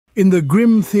In the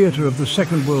grim theatre of the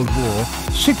Second World War,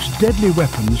 6 deadly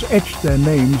weapons etched their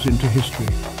names into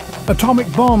history. Atomic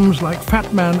bombs like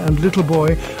Fat Man and Little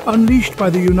Boy, unleashed by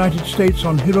the United States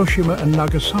on Hiroshima and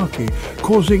Nagasaki,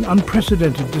 causing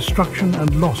unprecedented destruction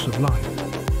and loss of life.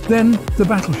 Then, the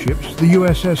battleships, the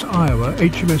USS Iowa,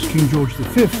 HMS King George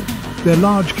V, their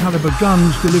large caliber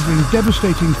guns delivering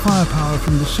devastating firepower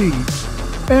from the sea.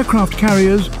 Aircraft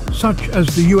carriers, such as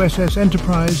the USS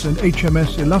Enterprise and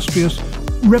HMS Illustrious,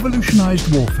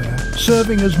 revolutionized warfare,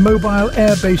 serving as mobile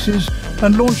air bases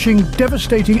and launching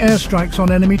devastating airstrikes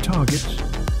on enemy targets.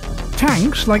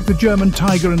 Tanks like the German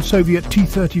Tiger and Soviet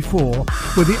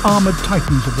T-34 were the armoured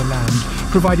titans of the land,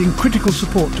 providing critical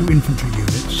support to infantry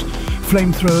units.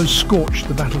 Flamethrowers scorched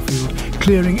the battlefield,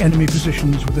 clearing enemy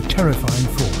positions with a terrifying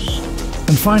force.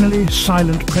 And finally,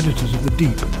 silent predators of the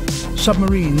deep.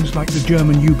 Submarines like the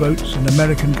German U-boats and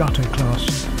American Gato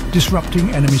class, disrupting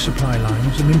enemy supply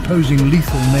lines and imposing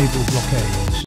lethal naval blockade.